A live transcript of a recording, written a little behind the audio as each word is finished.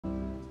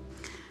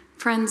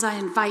Friends, I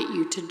invite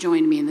you to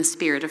join me in the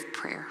spirit of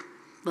prayer.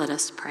 Let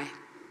us pray.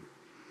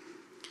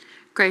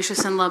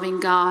 Gracious and loving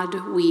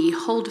God, we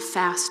hold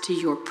fast to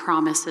your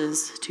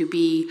promises to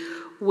be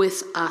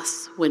with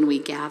us when we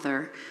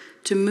gather,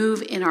 to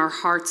move in our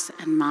hearts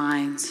and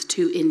minds,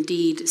 to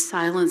indeed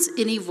silence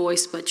any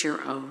voice but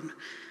your own,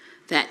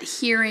 that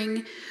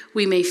hearing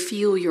we may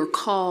feel your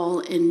call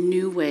in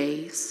new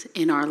ways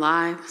in our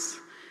lives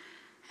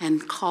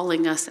and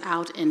calling us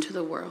out into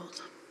the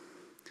world.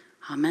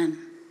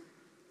 Amen.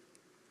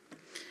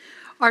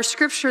 Our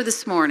scripture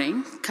this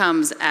morning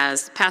comes,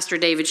 as Pastor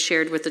David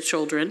shared with the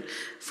children,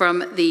 from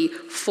the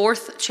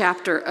 4th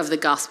chapter of the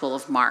Gospel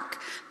of Mark.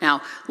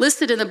 Now,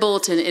 listed in the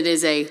bulletin, it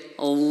is a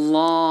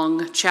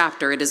long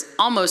chapter. It is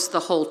almost the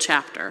whole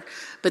chapter.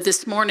 But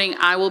this morning,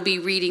 I will be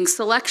reading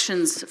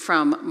selections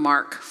from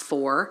Mark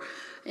 4,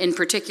 in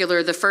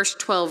particular, the first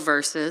 12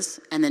 verses,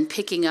 and then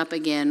picking up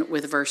again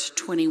with verse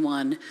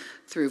 21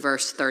 through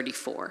verse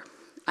 34.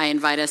 I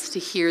invite us to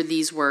hear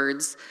these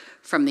words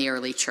from the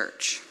early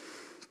church.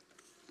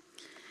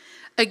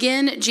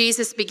 Again,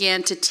 Jesus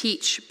began to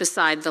teach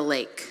beside the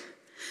lake.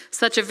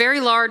 Such a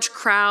very large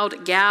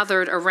crowd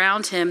gathered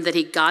around him that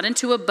he got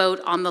into a boat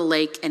on the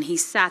lake and he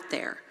sat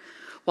there,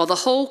 while the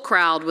whole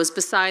crowd was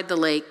beside the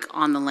lake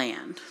on the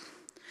land.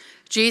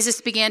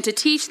 Jesus began to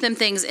teach them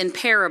things in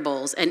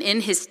parables, and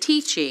in his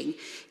teaching,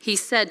 he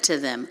said to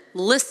them,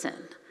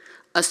 "Listen,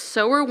 a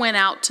sower went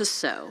out to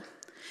sow,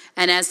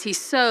 and as he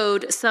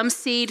sowed, some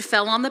seed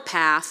fell on the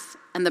path,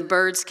 and the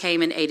birds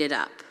came and ate it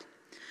up.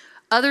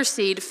 Other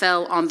seed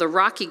fell on the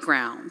rocky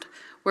ground,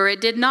 where it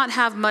did not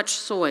have much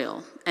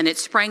soil, and it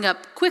sprang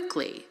up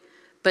quickly.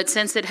 But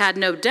since it had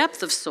no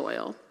depth of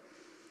soil,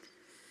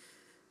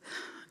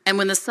 and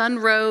when the sun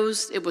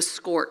rose, it was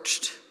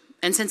scorched,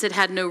 and since it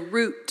had no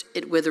root,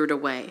 it withered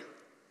away.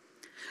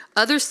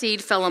 Other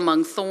seed fell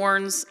among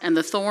thorns, and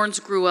the thorns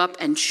grew up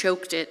and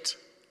choked it,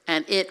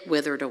 and it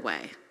withered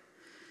away.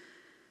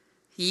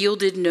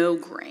 Yielded no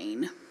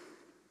grain.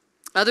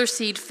 Other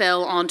seed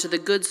fell onto the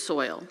good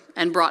soil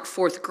and brought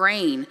forth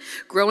grain,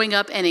 growing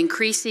up and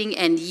increasing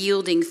and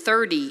yielding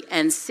 30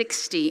 and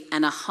 60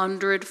 and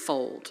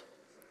 100-fold.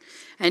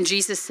 And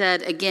Jesus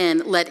said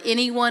again, "Let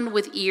anyone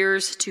with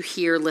ears to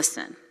hear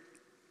listen."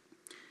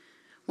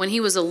 When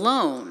he was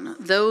alone,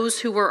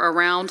 those who were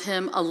around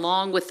him,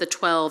 along with the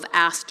 12,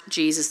 asked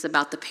Jesus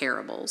about the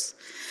parables.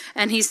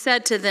 And he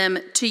said to them,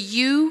 "To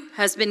you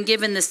has been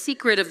given the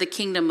secret of the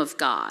kingdom of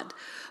God.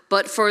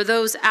 But for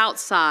those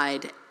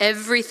outside,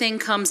 everything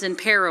comes in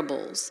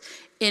parables,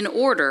 in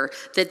order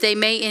that they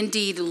may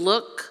indeed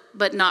look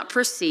but not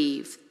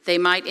perceive, they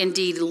might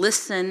indeed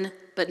listen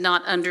but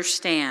not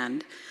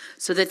understand,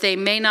 so that they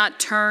may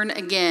not turn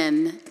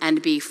again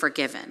and be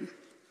forgiven."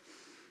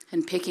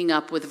 And picking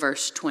up with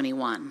verse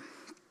 21.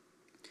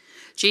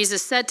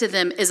 Jesus said to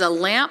them, "Is a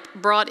lamp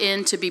brought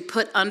in to be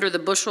put under the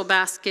bushel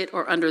basket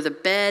or under the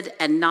bed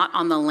and not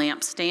on the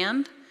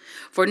lampstand?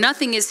 For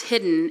nothing is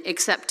hidden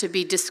except to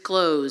be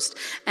disclosed,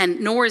 and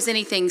nor is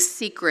anything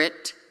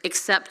secret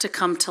except to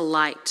come to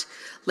light.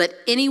 Let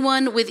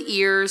anyone with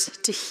ears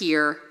to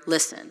hear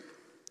listen."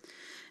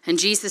 And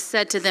Jesus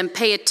said to them,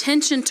 "Pay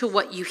attention to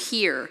what you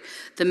hear.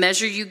 The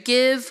measure you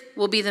give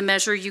will be the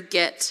measure you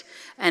get,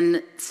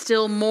 and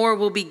still more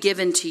will be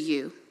given to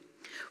you.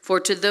 For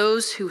to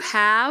those who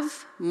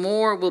have,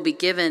 more will be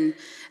given,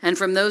 and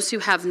from those who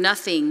have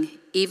nothing,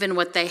 even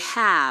what they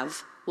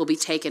have will be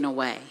taken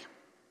away."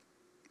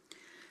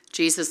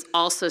 Jesus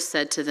also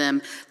said to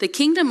them, "The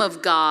kingdom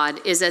of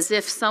God is as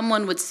if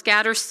someone would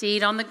scatter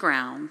seed on the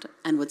ground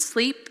and would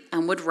sleep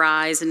and would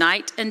rise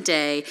night and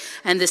day,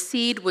 and the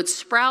seed would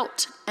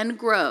sprout and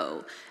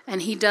grow,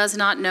 and he does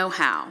not know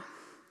how.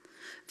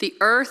 The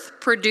earth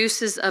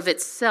produces of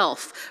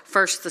itself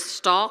first the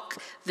stalk,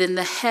 then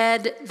the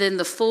head, then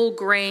the full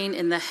grain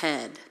in the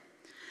head.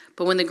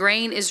 But when the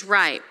grain is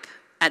ripe,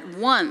 at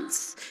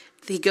once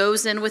he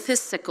goes in with his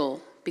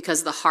sickle,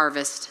 because the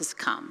harvest has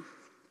come."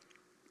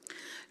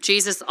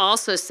 Jesus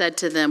also said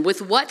to them,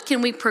 "With what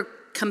can we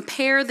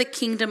compare the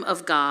kingdom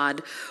of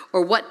God,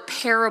 or what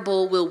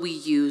parable will we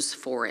use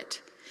for it?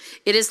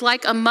 It is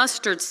like a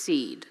mustard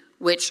seed,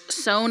 which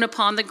sown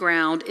upon the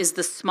ground is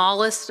the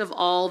smallest of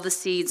all the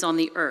seeds on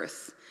the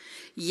earth.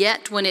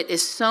 Yet when it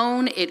is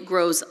sown, it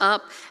grows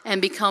up and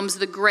becomes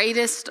the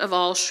greatest of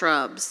all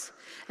shrubs,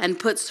 and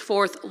puts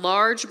forth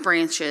large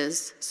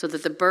branches so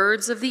that the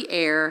birds of the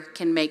air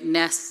can make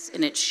nests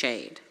in its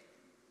shade."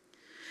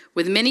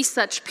 With many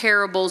such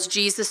parables,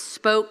 Jesus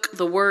spoke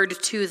the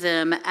word to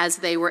them as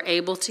they were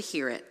able to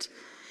hear it.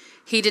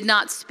 He did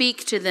not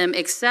speak to them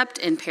except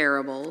in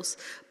parables,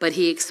 but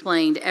he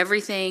explained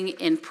everything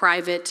in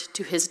private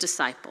to his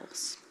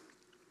disciples.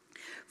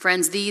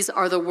 Friends, these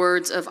are the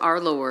words of our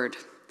Lord.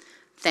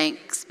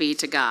 Thanks be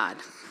to God.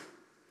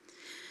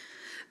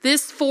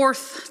 This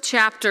 4th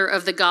chapter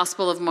of the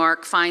Gospel of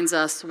Mark finds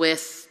us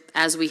with,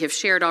 as we have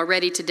shared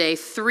already today,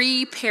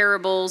 3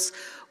 parables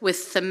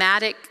with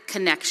thematic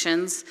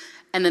connections,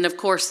 and then, of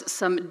course,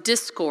 some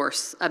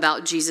discourse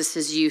about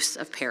Jesus' use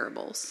of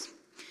parables.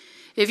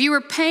 If you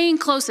were paying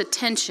close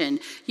attention,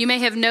 you may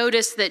have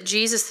noticed that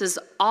Jesus'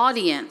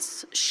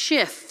 audience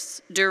shifts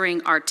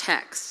during our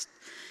text.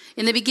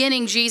 In the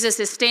beginning, Jesus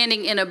is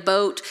standing in a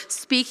boat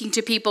speaking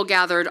to people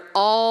gathered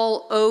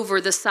all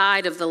over the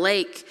side of the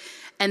lake,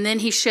 and then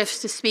he shifts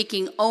to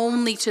speaking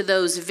only to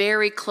those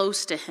very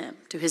close to him,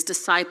 to his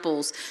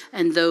disciples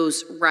and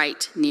those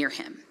right near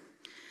him.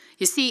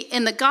 You see,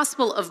 in the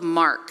Gospel of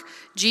Mark,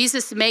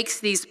 Jesus makes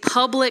these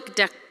public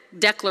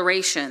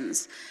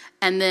declarations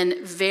and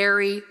then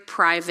very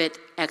private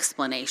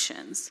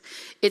explanations.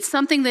 It's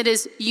something that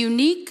is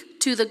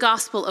unique to the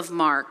Gospel of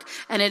Mark,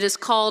 and it is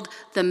called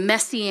the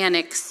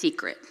Messianic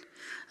secret.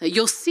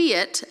 You'll see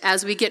it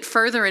as we get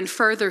further and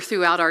further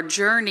throughout our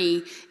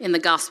journey in the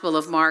Gospel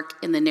of Mark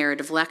in the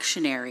narrative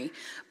lectionary.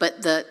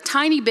 But the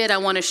tiny bit I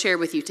want to share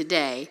with you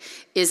today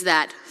is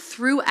that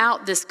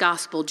throughout this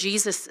gospel,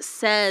 Jesus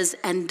says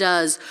and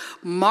does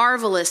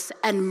marvelous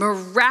and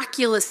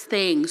miraculous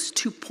things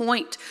to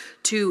point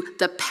to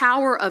the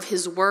power of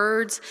his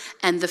words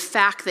and the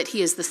fact that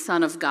he is the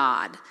Son of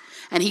God.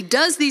 And he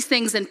does these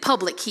things in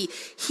public. He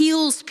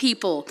heals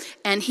people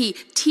and he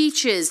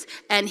teaches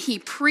and he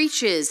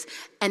preaches.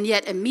 And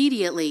yet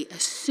immediately,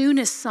 as soon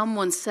as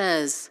someone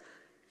says,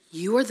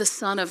 "You are the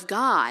Son of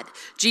God,"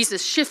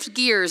 Jesus shifts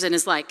gears and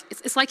is like,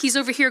 it's like he's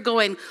over here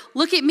going,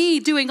 "Look at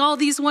me doing all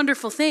these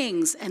wonderful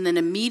things." And then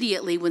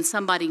immediately when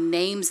somebody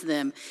names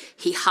them,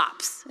 he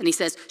hops and he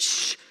says,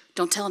 "Shh,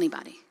 don't tell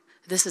anybody.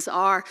 This is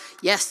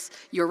yes,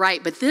 you're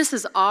right, but this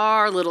is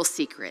our little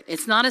secret.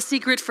 It's not a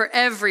secret for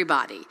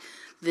everybody.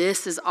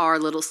 This is our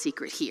little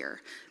secret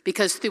here."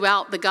 Because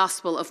throughout the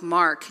Gospel of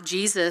Mark,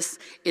 Jesus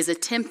is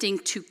attempting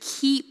to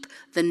keep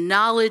the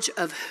knowledge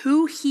of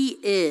who he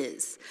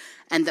is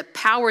and the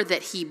power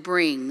that he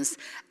brings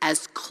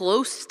as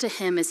close to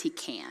him as he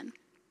can.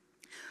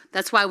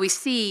 That's why we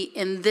see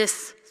in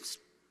this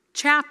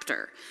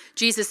chapter,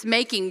 Jesus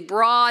making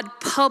broad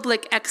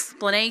public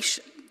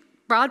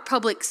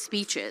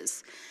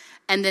speeches,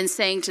 and then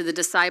saying to the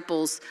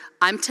disciples,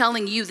 "I'm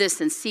telling you this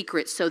in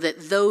secret so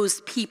that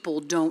those people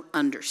don't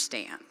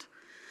understand."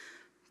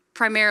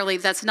 Primarily,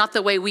 that's not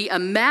the way we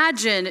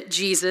imagine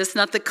Jesus,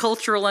 not the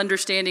cultural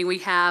understanding we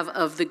have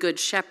of the Good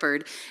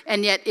Shepherd.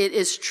 And yet it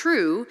is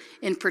true,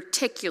 in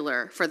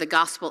particular for the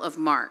Gospel of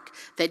Mark,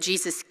 that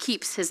Jesus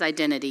keeps his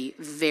identity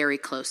very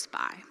close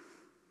by.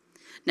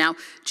 Now,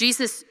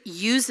 Jesus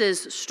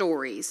uses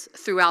stories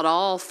throughout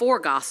all four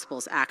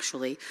Gospels,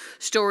 actually,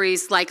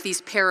 stories like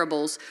these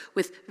parables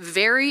with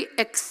very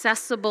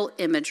accessible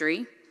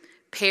imagery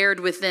paired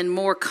with then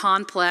more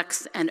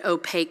complex and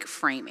opaque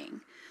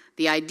framing.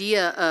 The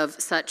idea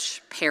of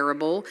such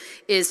parable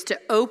is to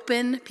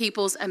open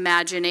people's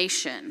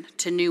imagination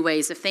to new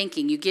ways of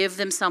thinking. You give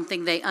them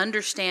something they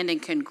understand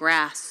and can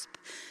grasp,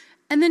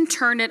 and then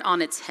turn it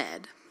on its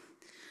head.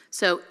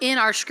 So in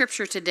our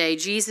scripture today,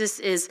 Jesus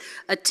is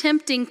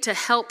attempting to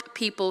help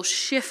people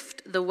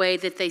shift the way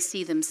that they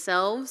see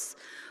themselves,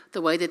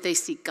 the way that they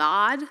see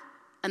God,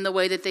 and the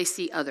way that they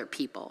see other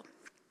people.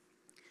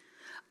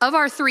 Of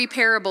our three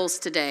parables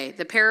today,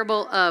 the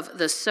parable of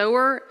the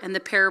sower and the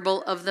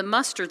parable of the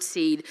mustard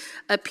seed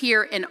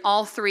appear in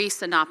all three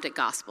synoptic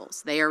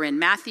gospels. They are in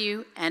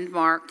Matthew and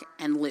Mark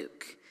and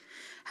Luke.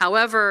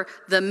 However,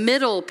 the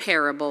middle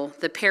parable,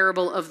 the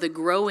parable of the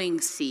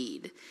growing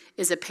seed,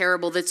 is a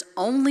parable that's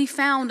only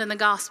found in the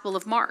Gospel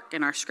of Mark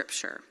in our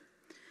scripture.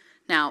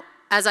 Now,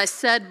 as I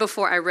said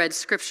before I read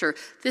scripture,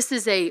 this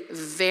is a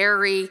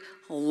very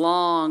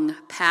long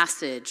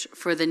passage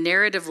for the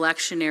narrative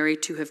lectionary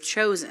to have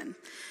chosen,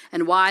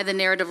 and why the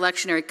narrative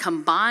lectionary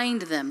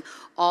combined them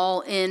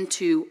all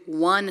into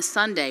one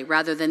Sunday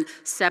rather than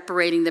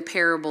separating the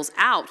parables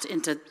out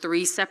into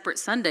 3 separate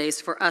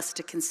Sundays for us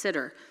to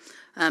consider.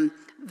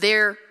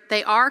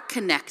 They are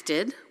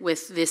connected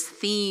with this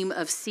theme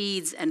of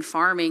seeds and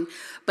farming,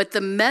 but the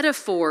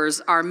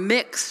metaphors are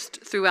mixed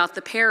throughout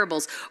the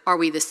parables. Are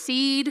we the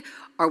seed?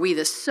 Are we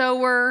the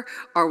sower?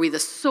 Are we the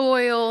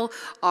soil?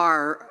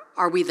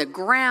 Are we the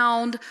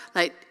ground?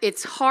 Like,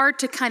 it's hard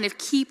to kind of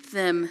keep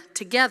them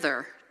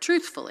together,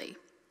 truthfully.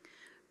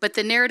 But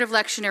the narrative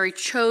lectionary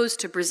chose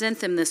to present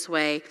them this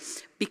way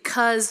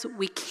because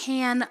we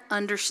can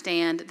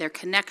understand their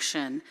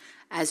connection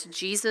as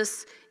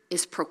Jesus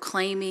is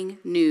proclaiming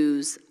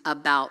news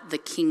about the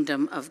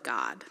kingdom of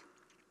God.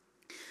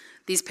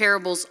 These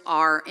parables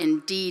are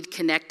indeed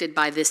connected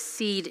by this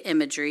seed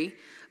imagery,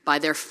 by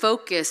their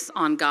focus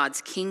on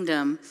God's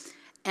kingdom,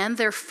 and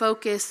their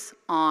focus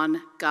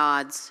on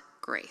God's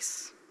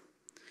grace.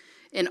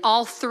 In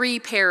all three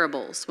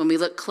parables, when we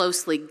look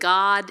closely,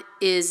 God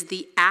is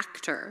the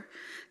actor.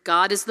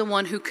 God is the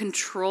one who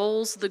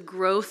controls the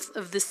growth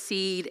of the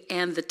seed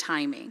and the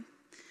timing.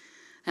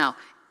 Now,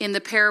 in the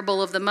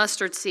parable of the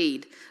mustard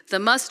seed,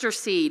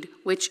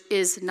 which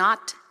is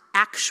not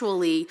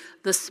actually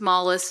the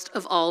smallest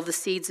of all the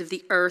seeds of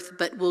the earth,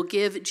 but will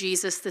give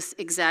Jesus this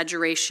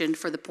exaggeration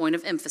for the point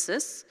of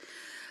emphasis.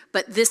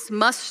 But this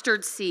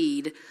mustard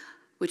seed,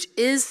 which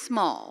is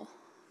small,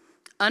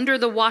 under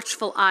the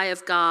watchful eye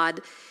of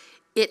God,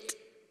 it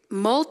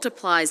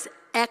multiplies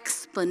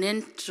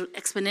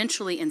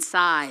exponentially in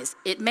size.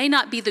 It may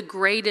not be the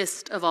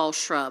greatest of all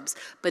shrubs,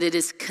 but it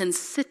is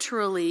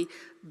considerably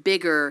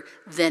bigger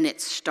than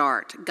its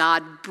start.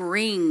 God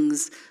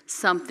brings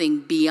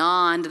something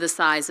beyond the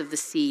size of the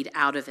seed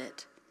out of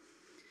it.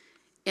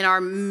 In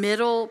our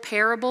middle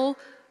parable,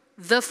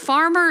 the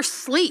farmer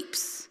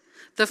sleeps.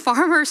 The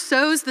farmer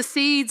sows the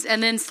seeds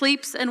and then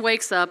sleeps and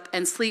wakes up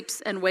and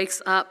sleeps and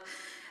wakes up,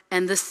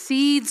 and the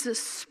seeds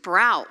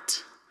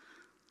sprout.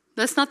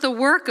 That's not the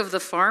work of the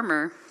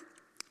farmer.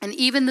 And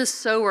even the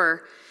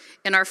sower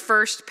in our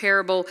first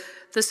parable,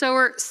 the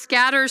sower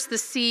scatters the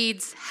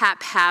seeds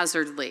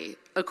haphazardly,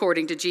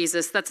 according to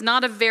Jesus. That's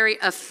not a very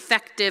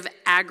effective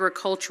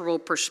agricultural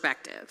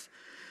perspective,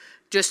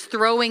 just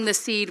throwing the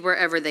seed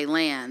wherever they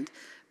land.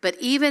 But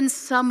even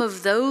some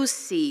of those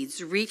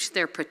seeds reach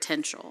their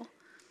potential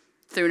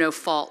through no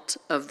fault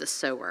of the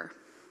sower.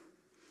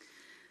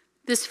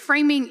 This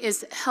framing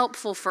is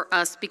helpful for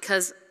us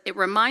because it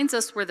reminds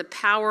us where the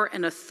power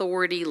and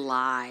authority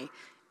lie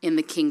in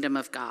the kingdom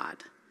of God.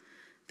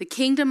 The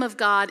kingdom of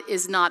God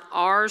is not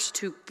ours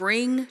to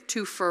bring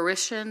to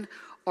fruition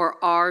or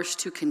ours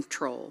to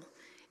control.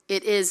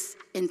 It is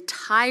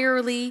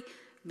entirely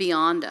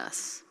beyond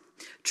us.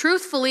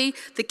 Truthfully,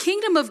 the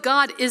kingdom of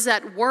God is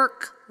at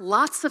work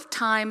lots of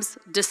times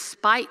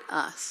despite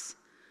us.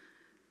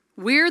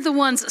 We're the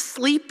ones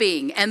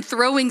sleeping and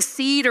throwing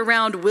seed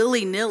around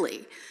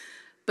willy-nilly,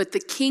 but the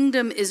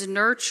kingdom is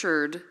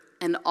nurtured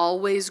and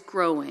always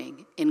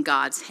growing in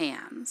God's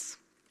hands.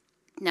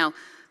 Now,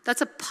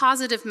 that's a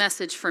positive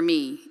message for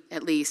me,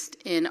 at least,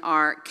 in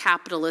our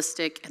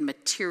capitalistic and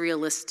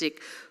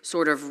materialistic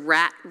sort of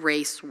rat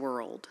race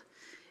world.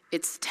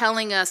 It's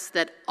telling us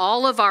that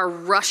all of our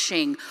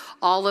rushing,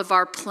 all of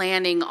our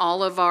planning,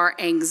 all of our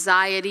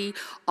anxiety,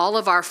 all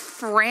of our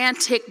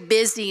frantic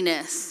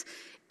busyness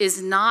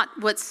is not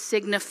what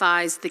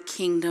signifies the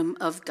kingdom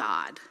of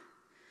God.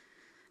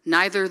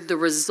 Neither the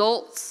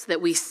results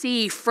that we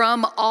see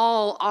from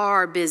all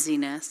our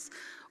busyness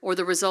or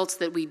the results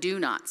that we do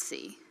not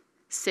see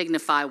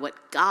signify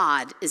what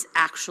God is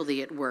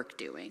actually at work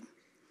doing.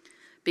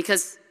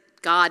 Because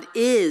God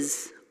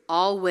is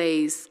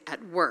always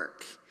at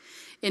work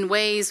in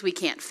ways we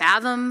can't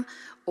fathom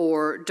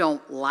or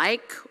don't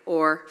like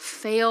or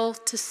fail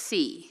to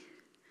see.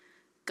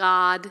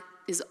 God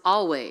is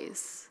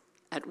always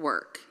at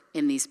work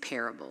in these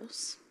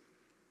parables.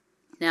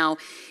 Now,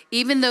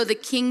 even though the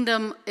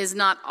kingdom is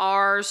not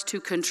ours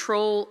to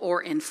control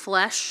or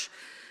enflesh,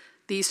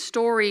 these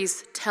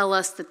stories tell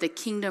us that the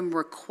kingdom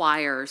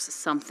requires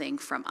something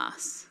from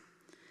us.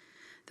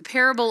 The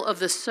parable of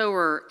the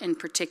sower in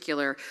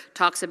particular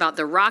talks about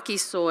the rocky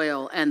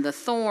soil and the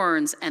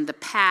thorns and the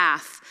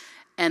path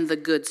and the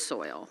good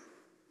soil.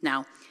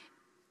 Now,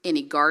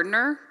 any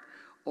gardener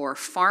or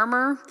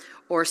farmer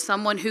or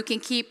someone who can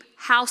keep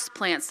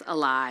houseplants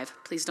alive,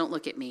 please don't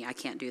look at me, I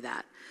can't do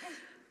that.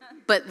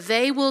 But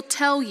they will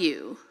tell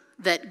you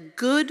that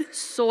good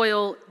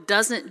soil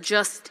doesn't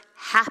just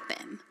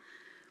happen.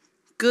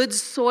 Good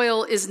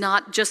soil is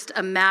not just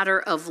a matter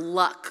of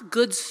luck.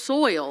 Good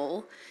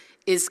soil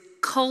is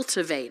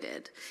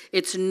cultivated,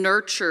 it's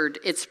nurtured,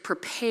 it's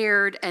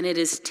prepared, and it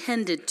is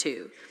tended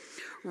to.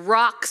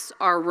 Rocks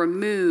are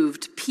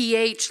removed,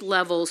 pH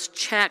levels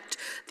checked,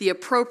 the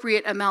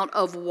appropriate amount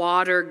of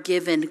water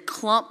given,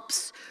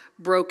 clumps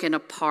broken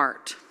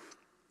apart.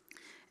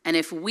 And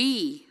if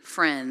we,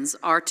 friends,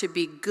 are to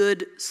be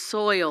good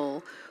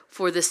soil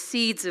for the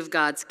seeds of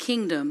God's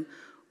kingdom,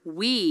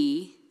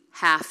 we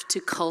have to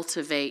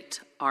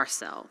cultivate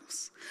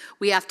ourselves.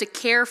 We have to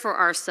care for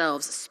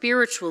ourselves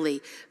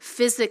spiritually,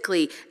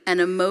 physically,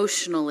 and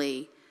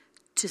emotionally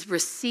to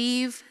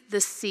receive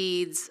the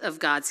seeds of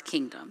God's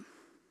kingdom.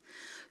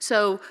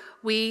 So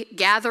we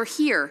gather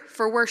here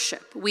for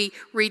worship. We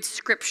read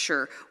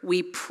scripture.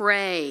 We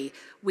pray.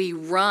 We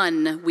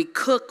run. We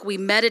cook. We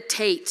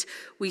meditate.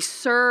 We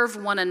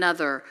serve one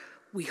another.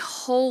 We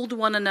hold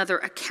one another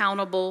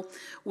accountable.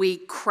 We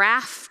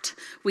craft.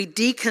 We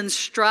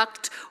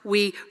deconstruct.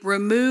 We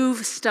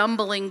remove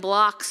stumbling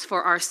blocks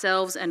for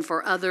ourselves and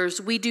for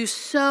others. We do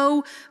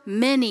so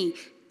many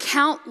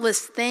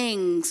countless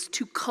things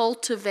to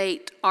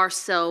cultivate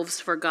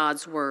ourselves for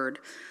God's word.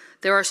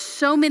 There are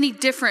so many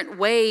different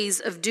ways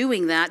of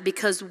doing that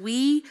because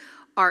we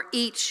are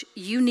each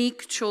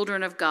unique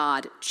children of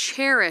God,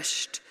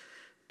 cherished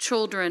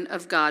children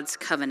of God's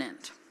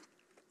covenant.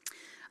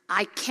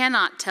 I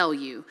cannot tell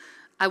you,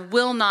 I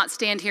will not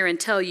stand here and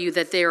tell you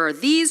that there are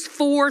these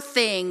 4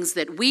 things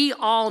that we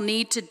all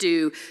need to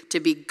do to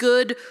be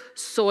good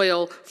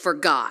soil for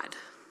God.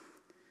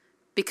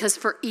 Because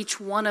for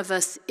each one of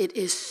us, it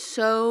is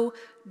so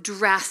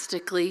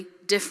drastically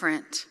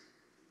different.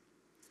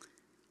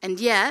 And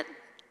yet,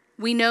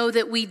 we know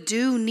that we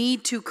do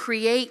need to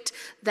create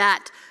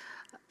that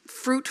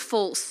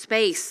fruitful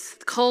space,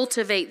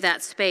 cultivate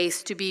that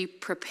space to be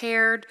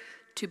prepared,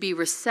 to be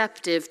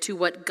receptive to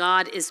what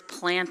God is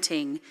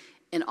planting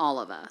in all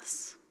of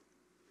us.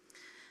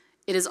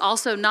 It is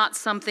also not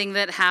something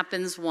that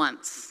happens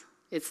once.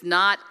 It's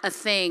not a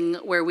thing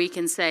where we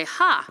can say,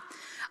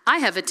 I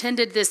have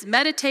attended this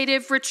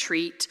meditative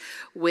retreat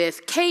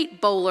with Kate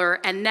Bowler,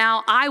 and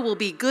now I will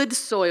be good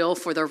soil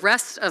for the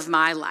rest of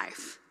my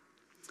life.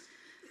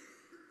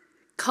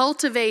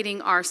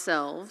 Cultivating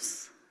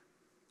ourselves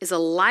is a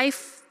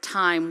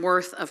lifetime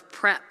worth of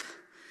prep.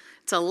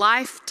 It's a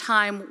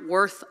lifetime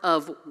worth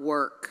of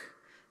work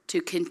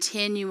to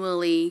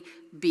continually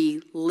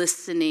be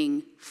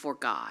listening for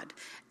God.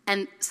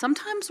 And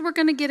sometimes we're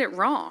going to get it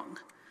wrong.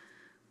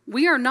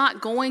 We are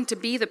not going to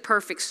be the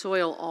perfect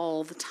soil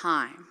all the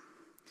time.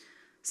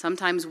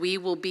 Sometimes we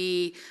will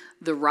be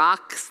the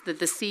rocks that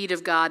the seed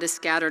of God is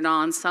scattered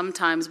on.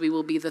 Sometimes we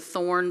will be the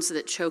thorns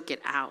that choke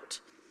it out.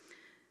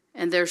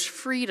 And there's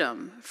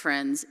freedom,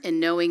 friends, in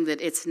knowing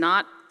that it's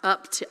not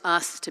up to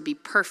us to be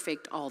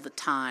perfect all the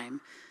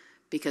time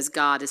because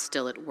God is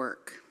still at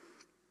work.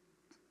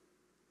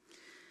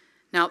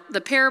 Now,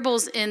 the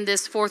parables in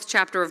this 4th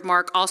chapter of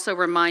Mark also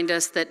remind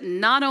us that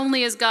not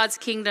only is God's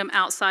kingdom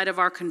outside of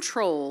our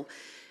control,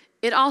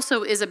 it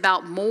also is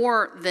about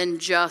more than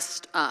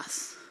just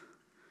us.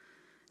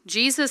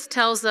 Jesus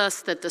tells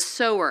us that the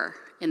sower,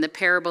 in the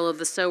parable of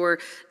the sower,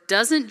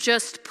 doesn't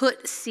just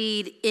put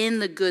seed in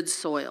the good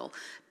soil,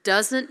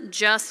 doesn't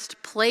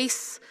just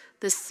place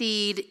the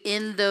seed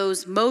in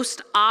those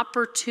most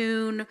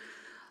opportune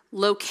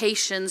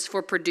locations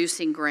for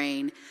producing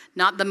grain,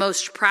 not the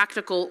most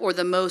practical or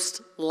the most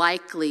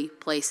likely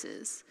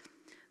places.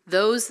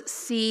 Those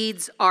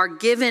seeds are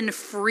given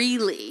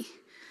freely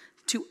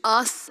to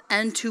us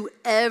and to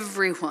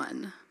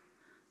everyone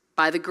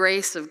by the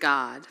grace of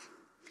God.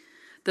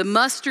 The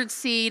mustard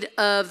seed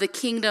of the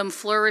kingdom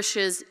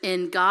flourishes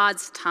in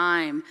God's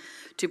time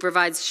to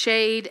provide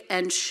shade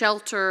and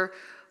shelter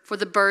for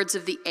the birds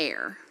of the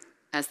air.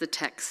 As the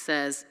text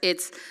says,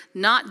 it's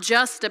not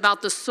just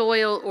about the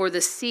soil or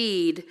the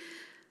seed,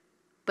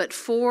 but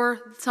for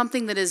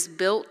something that is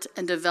built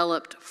and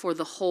developed for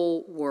the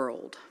whole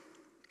world.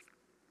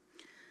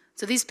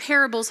 So these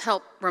parables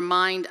help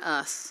remind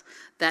us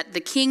that the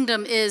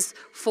kingdom is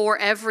for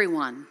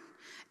everyone,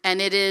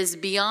 and it is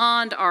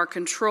beyond our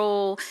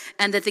control,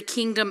 and that the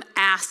kingdom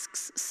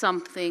asks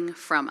something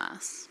from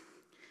us.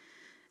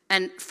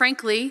 And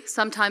frankly,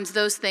 sometimes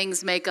those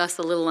things make us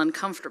a little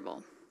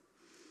uncomfortable.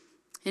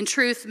 In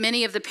truth,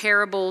 many of the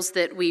parables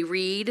that we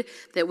read,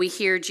 that we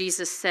hear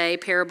Jesus say,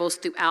 parables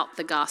throughout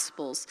the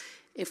Gospels,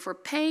 if we're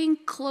paying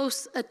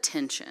close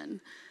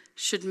attention,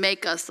 should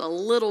make us a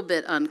little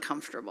bit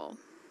uncomfortable.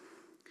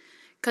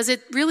 Because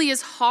it really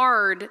is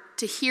hard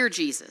to hear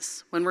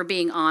Jesus when we're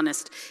being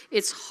honest.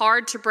 It's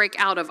hard to break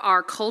out of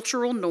our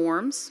cultural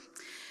norms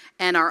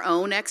and our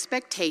own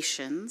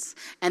expectations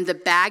and the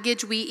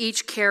baggage we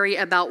each carry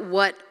about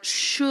what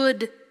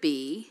should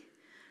be,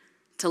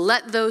 to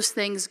let those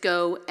things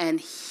go and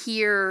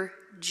hear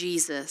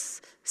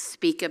Jesus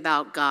speak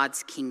about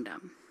God's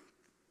kingdom.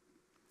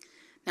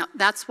 Now,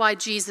 that's why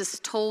Jesus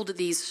told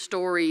these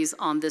stories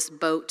on this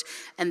boat,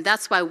 and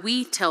that's why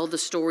we tell the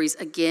stories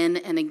again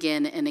and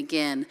again and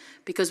again,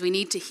 because we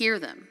need to hear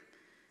them.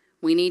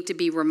 We need to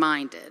be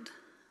reminded.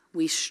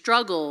 We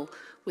struggle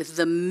with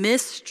the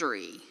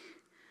mystery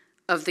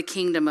of the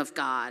kingdom of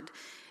God.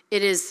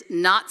 It is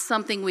not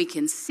something we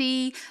can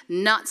see,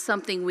 not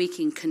something we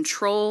can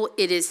control.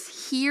 It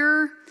is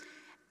here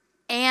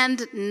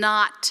and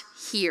not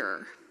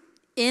here,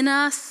 in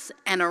us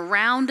and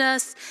around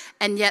us,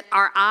 and yet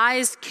our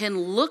eyes can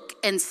look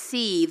and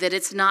see that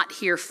it's not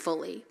here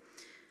fully.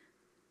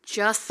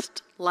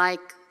 Just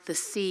like the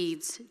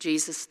seeds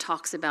Jesus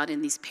talks about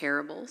in these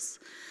parables.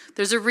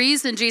 There's a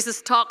reason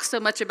Jesus talks so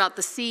much about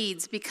the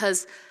seeds,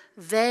 because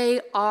they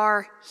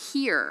are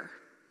here.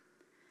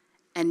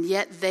 And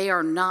yet they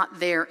are not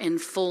there in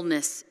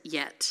fullness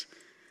yet.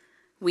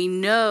 We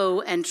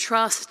know and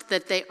trust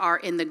that they are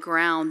in the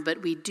ground,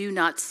 but we do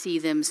not see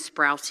them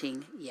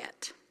sprouting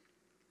yet.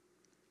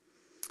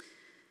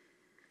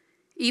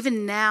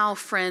 Even now,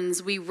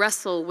 friends, we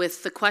wrestle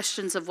with the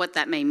questions of what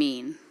that may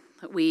mean.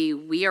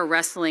 We are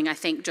wrestling, I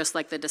think, just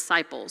like the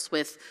disciples,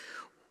 with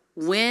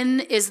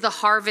when is the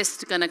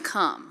harvest going to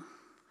come?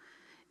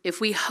 If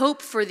we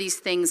hope for these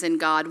things in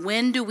God,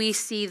 when do we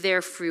see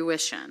their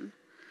fruition?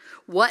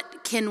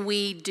 What can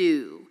we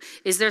do?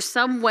 Is there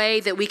some way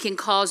that we can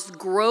cause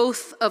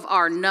growth of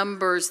our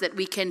numbers, that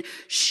we can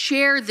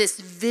share this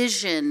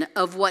vision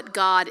of what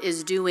God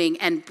is doing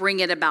and bring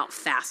it about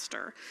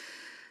faster?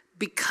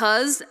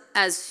 Because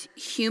as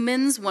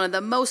humans, one of the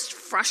most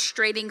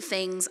frustrating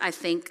things I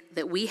think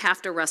that we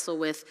have to wrestle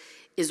with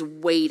is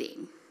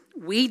waiting.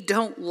 We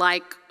don't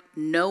like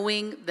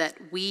knowing that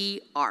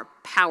we are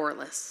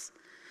powerless.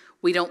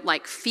 We don't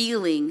like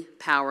feeling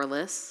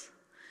powerless.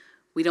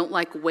 We don't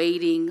like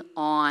waiting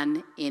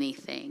on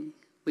anything.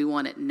 We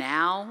want it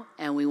now,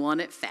 and we want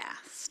it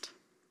fast.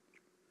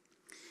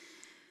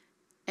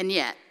 And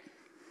yet,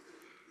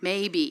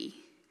 maybe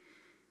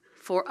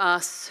for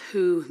us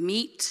who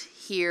meet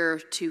here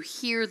to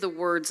hear the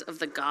words of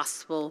the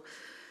gospel,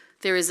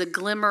 there is a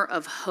glimmer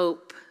of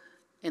hope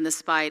in the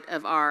spite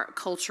of our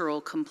cultural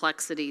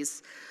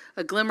complexities,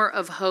 a glimmer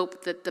of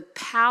hope that the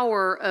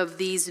power of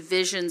these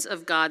visions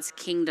of God's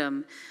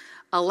kingdom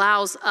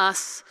allows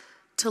us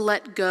to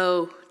let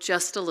go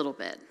just a little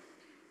bit,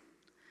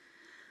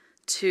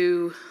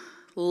 to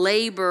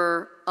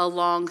labor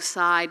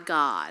alongside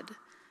God,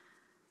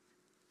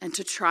 and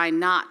to try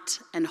not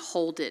and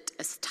hold it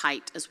as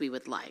tight as we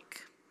would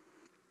like.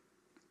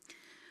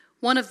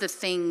 One of the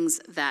things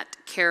that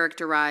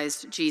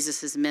characterized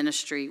Jesus'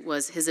 ministry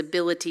was his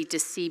ability to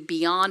see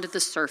beyond the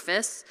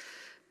surface,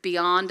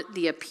 beyond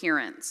the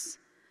appearance,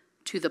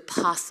 to the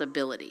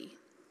possibility.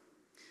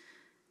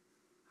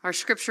 Our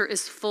scripture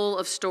is full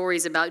of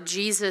stories about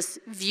Jesus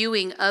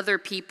viewing other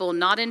people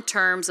not in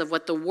terms of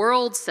what the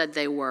world said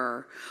they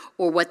were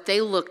or what they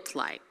looked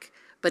like,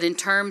 but in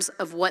terms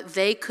of what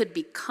they could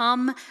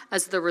become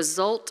as the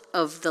result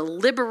of the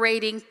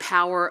liberating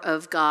power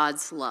of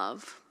God's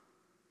love.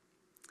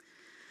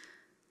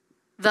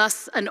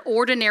 Thus, an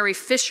ordinary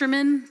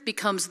fisherman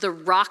becomes the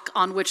rock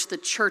on which the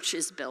church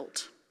is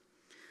built.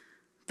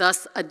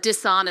 Thus, a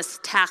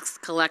dishonest tax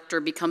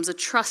collector becomes a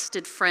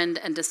trusted friend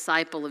and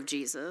disciple of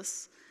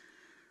Jesus.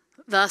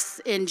 Thus,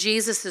 in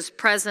Jesus'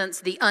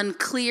 presence, the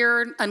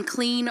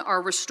unclean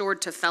are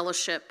restored to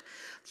fellowship,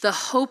 the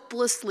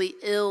hopelessly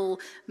ill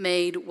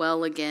made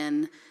well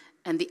again,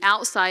 and the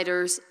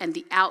outsiders and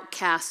the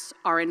outcasts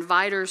are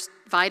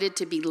invited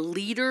to be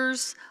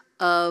leaders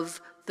of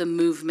the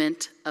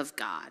movement of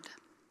God.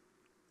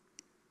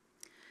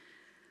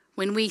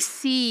 When we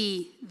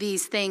see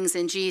these things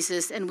in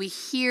Jesus and we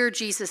hear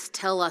Jesus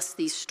tell us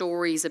these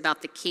stories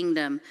about the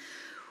kingdom,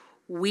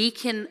 we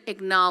can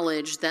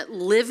acknowledge that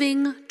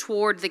living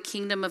toward the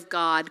kingdom of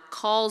God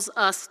calls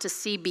us to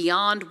see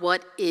beyond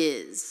what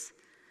is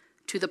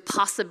to the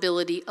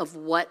possibility of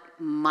what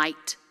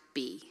might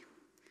be.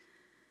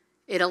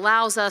 It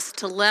allows us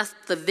to let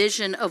the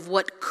vision of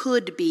what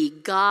could be,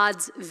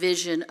 God's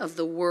vision of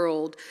the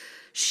world,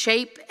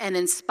 shape and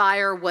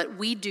inspire what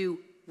we do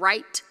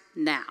right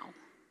now,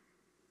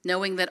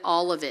 knowing that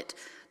all of it,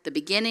 the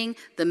beginning,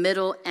 the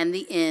middle, and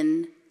the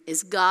end,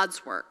 is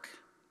God's work,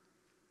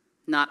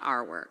 not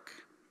our work.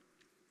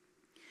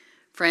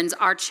 Friends,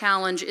 our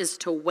challenge is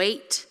to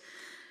wait,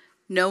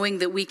 knowing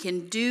that we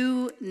can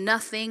do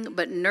nothing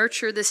but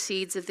nurture the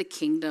seeds of the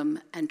kingdom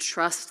and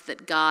trust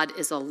that God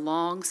is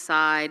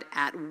alongside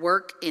at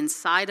work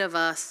inside of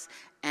us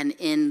and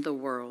in the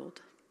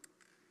world.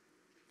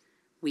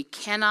 We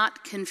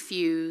cannot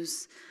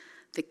confuse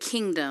the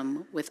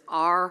kingdom with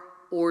our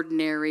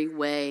ordinary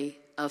way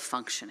of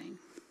functioning.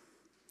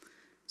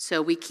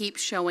 So we keep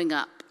showing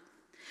up.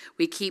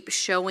 We keep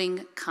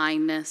showing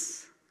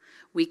kindness.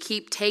 We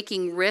keep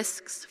taking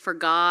risks for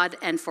God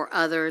and for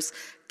others,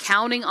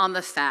 counting on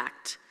the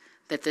fact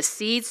that the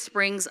seed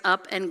springs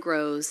up and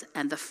grows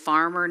and the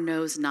farmer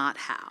knows not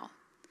how,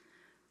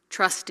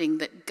 trusting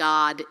that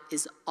God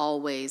is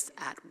always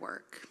at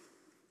work.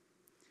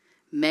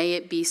 May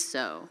it be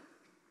so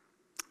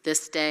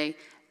this day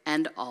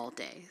and all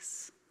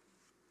days.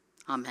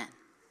 Amen.